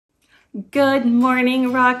Good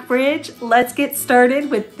morning, Rockbridge. Let's get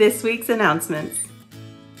started with this week's announcements.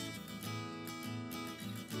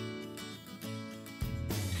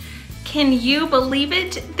 Can you believe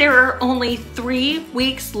it? There are only 3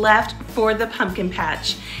 weeks left for the pumpkin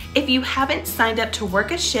patch. If you haven't signed up to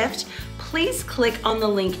work a shift, please click on the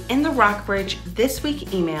link in the Rockbridge This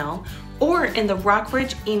Week email or in the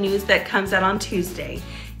Rockbridge Enews that comes out on Tuesday.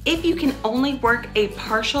 If you can only work a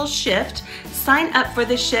partial shift, sign up for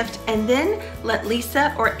the shift and then let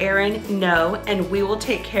Lisa or Aaron know and we will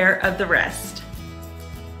take care of the rest.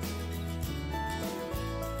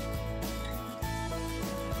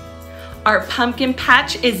 Our pumpkin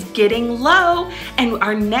patch is getting low and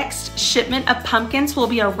our next shipment of pumpkins will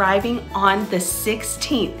be arriving on the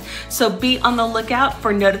 16th. So be on the lookout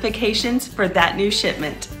for notifications for that new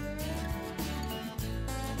shipment.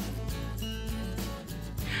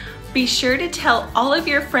 Be sure to tell all of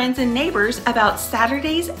your friends and neighbors about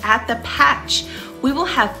Saturdays at the Patch. We will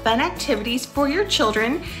have fun activities for your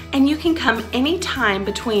children and you can come anytime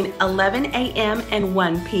between 11 a.m. and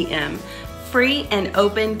 1 p.m. Free and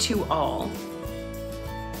open to all.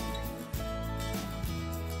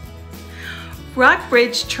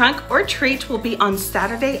 Rockbridge Trunk or Treat will be on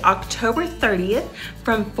Saturday, October 30th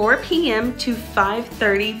from 4 p.m. to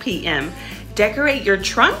 5:30 p.m. Decorate your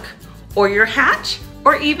trunk or your hatch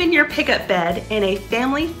or even your pickup bed in a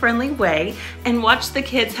family-friendly way and watch the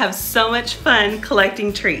kids have so much fun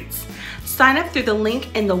collecting treats. Sign up through the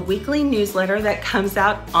link in the weekly newsletter that comes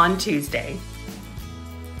out on Tuesday.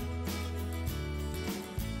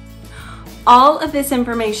 All of this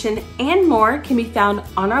information and more can be found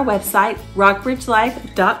on our website,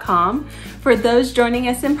 rockbridgelife.com. For those joining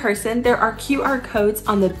us in person, there are QR codes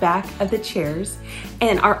on the back of the chairs.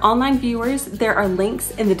 And our online viewers, there are links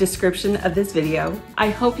in the description of this video. I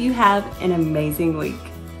hope you have an amazing week.